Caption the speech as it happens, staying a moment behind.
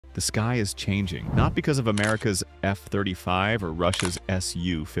The sky is changing, not because of America's F-35 or Russia's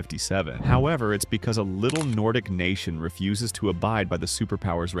Su-57. However, it's because a little Nordic nation refuses to abide by the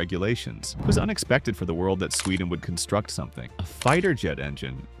superpower's regulations. It was unexpected for the world that Sweden would construct something, a fighter jet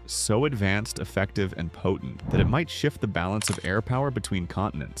engine, so advanced, effective, and potent that it might shift the balance of air power between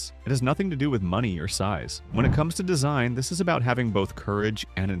continents. It has nothing to do with money or size. When it comes to design, this is about having both courage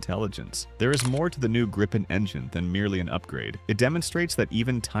and intelligence. There is more to the new Gripen engine than merely an upgrade. It demonstrates that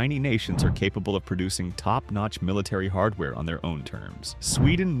even tiny nations are capable of producing top-notch military hardware on their own terms.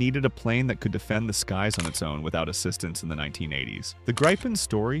 Sweden needed a plane that could defend the skies on its own without assistance in the 1980s. The Gripen's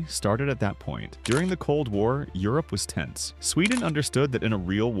story started at that point. During the Cold War, Europe was tense. Sweden understood that in a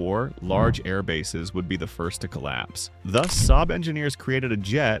real war, large air bases would be the first to collapse. Thus, Saab engineers created a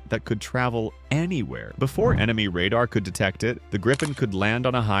jet that could travel anywhere. Before enemy radar could detect it, the Gripen could land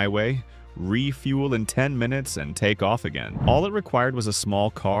on a highway, refuel in 10 minutes, and take off again. All it required was a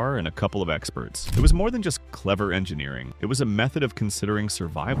small car and a couple of experts. It was more than just clever engineering. It was a method of considering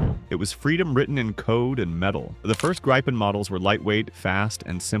survival. It was freedom written in code and metal. The first Gripen models were lightweight, fast,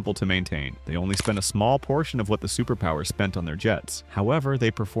 and simple to maintain. They only spent a small portion of what the superpower spent on their jets. However,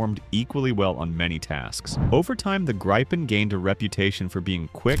 they performed equally well on many tasks. Over time, the Gripen gained a reputation for being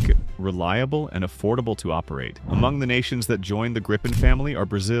quick, reliable, and affordable to operate. Among the nations that joined the Gripen family are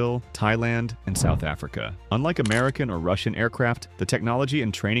Brazil, Thailand, and South Africa. Unlike American or Russian aircraft, the technology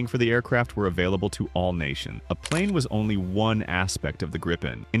and training for the aircraft were available to all nations. A plane was only one aspect of the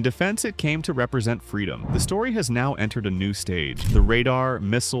Gripen. In defense, it came to represent freedom. The story has now entered a new stage. The radar,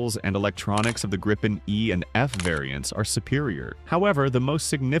 missiles, and electronics of the Gripen E and F variants are superior. However, the most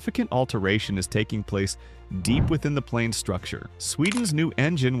significant alteration is taking place deep within the plane's structure. Sweden's new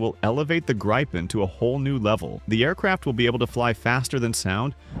engine will elevate the Gripen to a whole new level. The aircraft will be able to fly faster than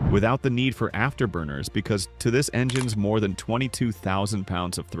sound without the need for afterburners because to this engine's more than 22,000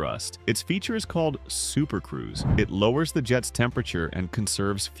 pounds of thrust. Its feature is called Super Cruise. It lowers the jet's temperature and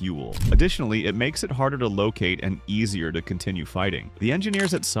conserves fuel. Additionally, it makes it harder to locate and easier to continue fighting. The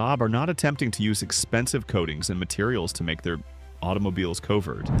engineers at Saab are not attempting to use expensive coatings and materials to make their automobiles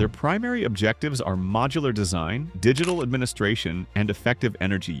covert. Their primary objectives are modular design, digital administration, and effective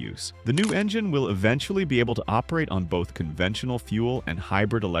energy use. The new engine will eventually be able to operate on both conventional fuel and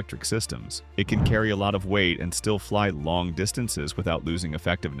hybrid electric systems. It can carry a lot of weight and still fly long distances without losing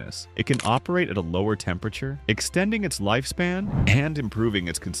effectiveness. It can operate at a lower temperature, extending its lifespan and improving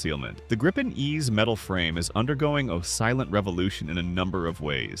its concealment. The Gripen E's metal frame is undergoing a silent revolution in a number of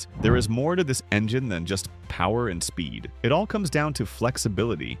ways. There is more to this engine than just power and speed. It all comes down to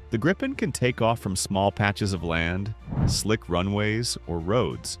flexibility. The Gripen can take off from small patches of land, slick runways, or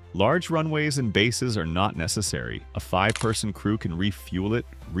roads. Large runways and bases are not necessary. A 5-person crew can refuel it,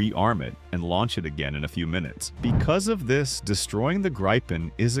 rearm it, and launch it again in a few minutes. Because of this, destroying the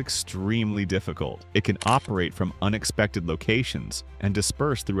Gripen is extremely difficult. It can operate from unexpected locations and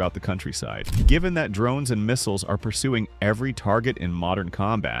disperse throughout the countryside. Given that drones and missiles are pursuing every target in modern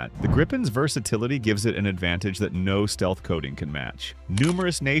combat, the Gripen's versatility gives it an advantage that no stealth coating can match.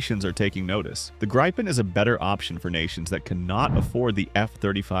 Numerous nations are taking notice. The Gripen is a better option for nations that cannot afford the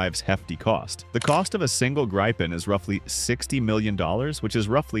F-35's hefty cost. The cost of a single Gripen is roughly $60 million, which is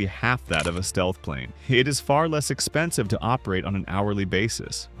roughly half that of a stealth plane. It is far less expensive to operate on an hourly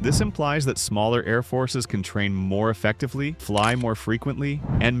basis. This implies that smaller air forces can train more effectively, fly more frequently,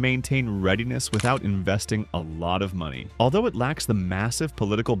 and maintain readiness without investing a lot of money. Although it lacks the massive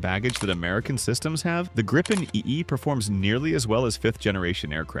political baggage that American systems have, the Gripen EE performs nearly as well as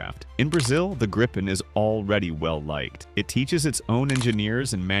 5th-generation aircraft. In Brazil, the Gripen is already well-liked. It teaches its own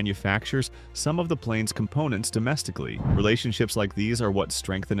engineers and manufactures some of the plane's components domestically. Relationships like these are what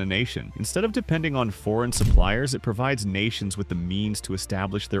strengthen a nation. Instead of depending on foreign suppliers, it provides nations with the means to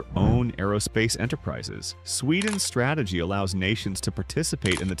establish their own aerospace enterprises. Sweden's strategy allows nations to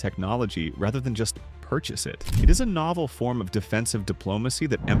participate in the technology rather than just purchase it. It is a novel form of defensive diplomacy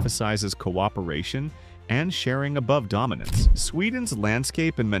that emphasizes cooperation and sharing above dominance. Sweden's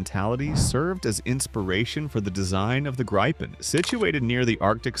landscape and mentality served as inspiration for the design of the Gripen. Situated near the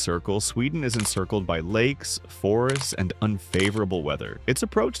Arctic Circle, Sweden is encircled by lakes, forests, and unfavorable weather. Its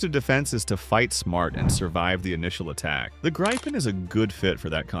approach to defense is to fight smart and survive the initial attack. The Gripen is a good fit for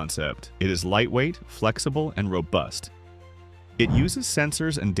that concept. It is lightweight, flexible, and robust. It uses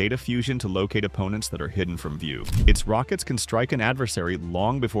sensors and data fusion to locate opponents that are hidden from view. Its rockets can strike an adversary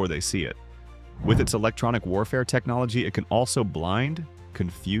long before they see it. With its electronic warfare technology, it can also blind,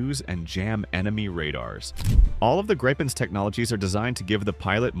 confuse, and jam enemy radars. All of the Gripen's technologies are designed to give the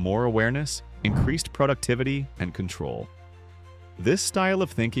pilot more awareness, increased productivity, and control. This style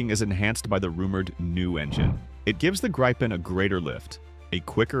of thinking is enhanced by the rumored new engine. It gives the Gripen a greater lift, a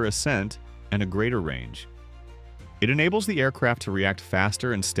quicker ascent, and a greater range. It enables the aircraft to react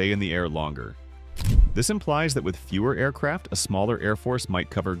faster and stay in the air longer. This implies that with fewer aircraft, a smaller air force might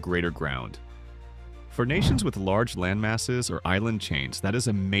cover greater ground. For nations with large landmasses or island chains, that is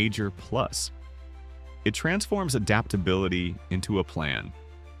a major plus. It transforms adaptability into a plan.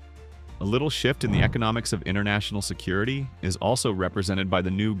 A little shift in the economics of international security is also represented by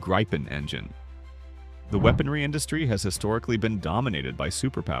the new Gripen engine. The weaponry industry has historically been dominated by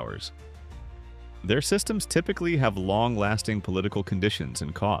superpowers. Their systems typically have long-lasting political conditions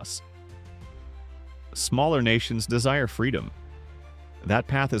and costs. Smaller nations desire freedom. That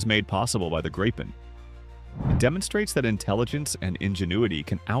path is made possible by the Gripen. It demonstrates that intelligence and ingenuity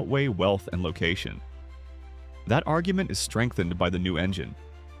can outweigh wealth and location. That argument is strengthened by the new engine.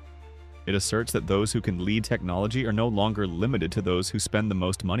 It asserts that those who can lead technology are no longer limited to those who spend the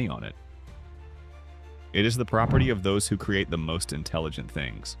most money on it. It is the property of those who create the most intelligent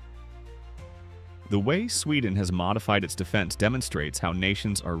things. The way Sweden has modified its defense demonstrates how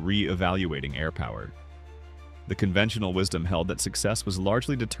nations are re-evaluating air power. The conventional wisdom held that success was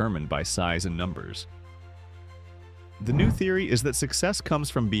largely determined by size and numbers. The new theory is that success comes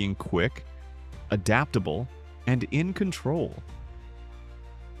from being quick, adaptable, and in control.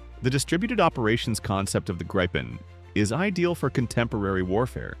 The distributed operations concept of the Gripen is ideal for contemporary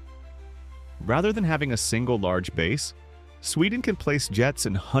warfare. Rather than having a single large base, Sweden can place jets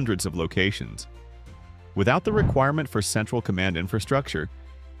in hundreds of locations. Without the requirement for central command infrastructure,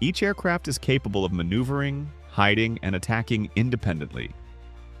 each aircraft is capable of maneuvering, hiding, and attacking independently.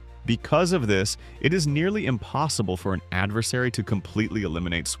 Because of this, it is nearly impossible for an adversary to completely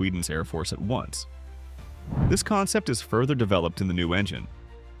eliminate Sweden's air force at once. This concept is further developed in the new engine.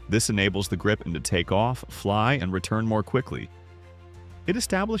 This enables the Gripen to take off, fly, and return more quickly. It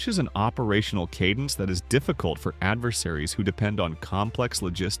establishes an operational cadence that is difficult for adversaries who depend on complex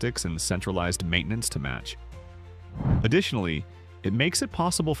logistics and centralized maintenance to match. Additionally, it makes it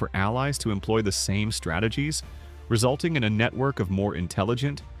possible for allies to employ the same strategies, resulting in a network of more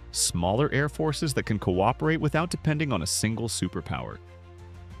intelligent, smaller air forces that can cooperate without depending on a single superpower.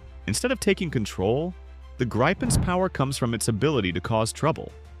 Instead of taking control, the Gripen's power comes from its ability to cause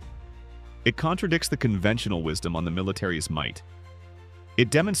trouble. It contradicts the conventional wisdom on the military's might. It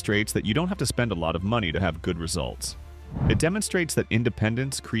demonstrates that you don't have to spend a lot of money to have good results. It demonstrates that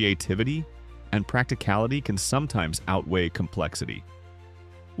independence, creativity, and practicality can sometimes outweigh complexity.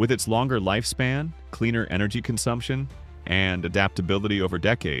 With its longer lifespan, cleaner energy consumption, and adaptability over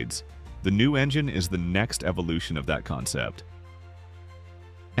decades, the new engine is the next evolution of that concept.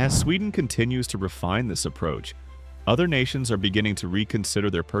 As Sweden continues to refine this approach, other nations are beginning to reconsider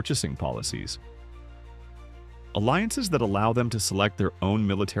their purchasing policies. Alliances that allow them to select their own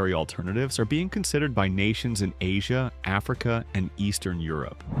military alternatives are being considered by nations in Asia, Africa, and Eastern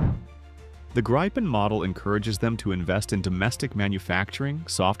Europe. The Gripen model encourages them to invest in domestic manufacturing,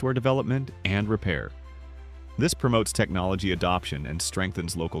 software development, and repair. This promotes technology adoption and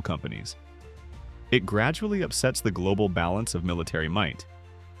strengthens local companies. It gradually upsets the global balance of military might.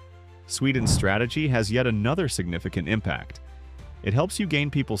 Sweden's strategy has yet another significant impact. It helps you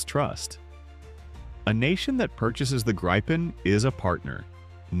gain people's trust. A nation that purchases the Gripen is a partner,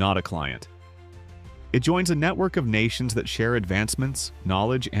 not a client. It joins a network of nations that share advancements,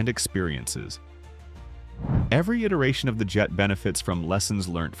 knowledge, and experiences. Every iteration of the jet benefits from lessons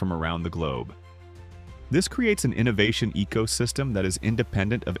learned from around the globe. This creates an innovation ecosystem that is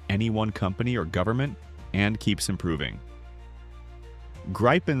independent of any one company or government and keeps improving.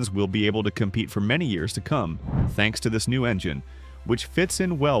 Gripens will be able to compete for many years to come, thanks to this new engine, which fits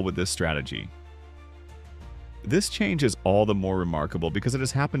in well with this strategy. This change is all the more remarkable because it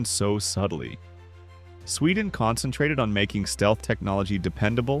has happened so subtly. Sweden concentrated on making stealth technology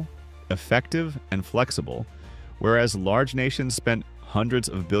dependable, effective, and flexible, whereas large nations spent hundreds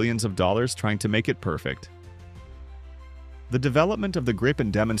of billions of dollars trying to make it perfect. The development of the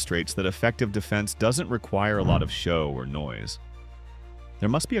Gripen demonstrates that effective defense doesn't require a lot of show or noise. There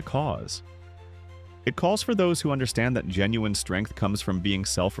must be a cause. It calls for those who understand that genuine strength comes from being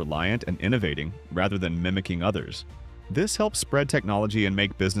self-reliant and innovating rather than mimicking others. This helps spread technology and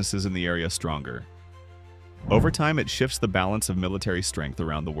make businesses in the area stronger. Over time, it shifts the balance of military strength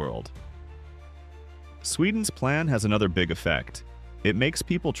around the world. Sweden's plan has another big effect. It makes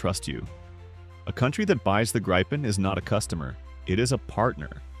people trust you. A country that buys the Gripen is not a customer, it is a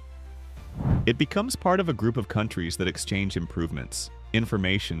partner. It becomes part of a group of countries that exchange improvements,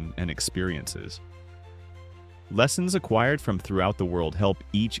 information, and experiences. Lessons acquired from throughout the world help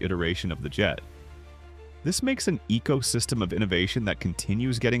each iteration of the jet. This makes an ecosystem of innovation that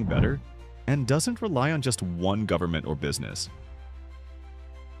continues getting better and doesn't rely on just one government or business.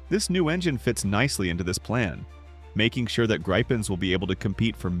 This new engine fits nicely into this plan, making sure that Gripens will be able to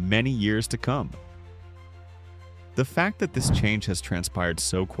compete for many years to come. The fact that this change has transpired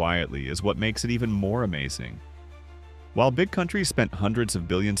so quietly is what makes it even more amazing. While big countries spent hundreds of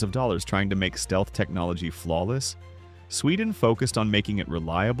billions of dollars trying to make stealth technology flawless, Sweden focused on making it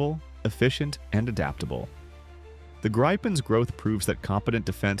reliable, efficient, and adaptable. The Gripen's growth proves that competent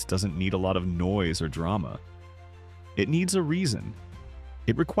defense doesn't need a lot of noise or drama. It needs a reason.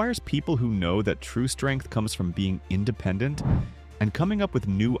 It requires people who know that true strength comes from being independent and coming up with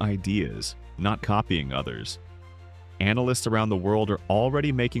new ideas, not copying others. Analysts around the world are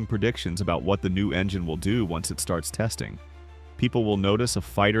already making predictions about what the new engine will do once it starts testing. People will notice a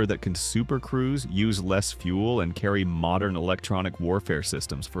fighter that can supercruise, use less fuel, and carry modern electronic warfare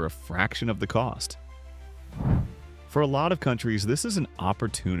systems for a fraction of the cost. For a lot of countries, this is an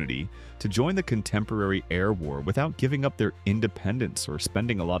opportunity to join the contemporary air war without giving up their independence or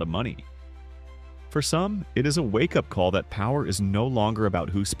spending a lot of money. For some, it is a wake-up call that power is no longer about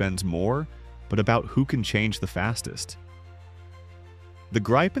who spends more, but about who can change the fastest. The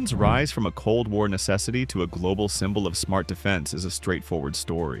Gripen's rise from a Cold War necessity to a global symbol of smart defense is a straightforward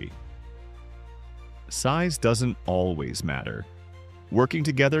story. Size doesn't always matter. Working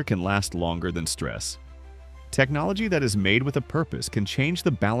together can last longer than stress. Technology that is made with a purpose can change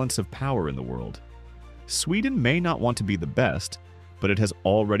the balance of power in the world. Sweden may not want to be the best, but it has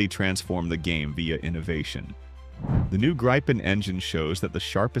already transformed the game via innovation. The new Gripen engine shows that the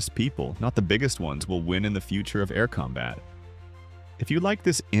sharpest people, not the biggest ones, will win in the future of air combat. If you like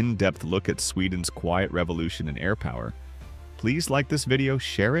this in-depth look at Sweden's quiet revolution in air power, please like this video,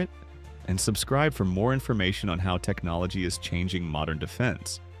 share it, and subscribe for more information on how technology is changing modern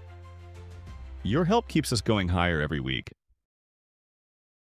defense. Your help keeps us going higher every week.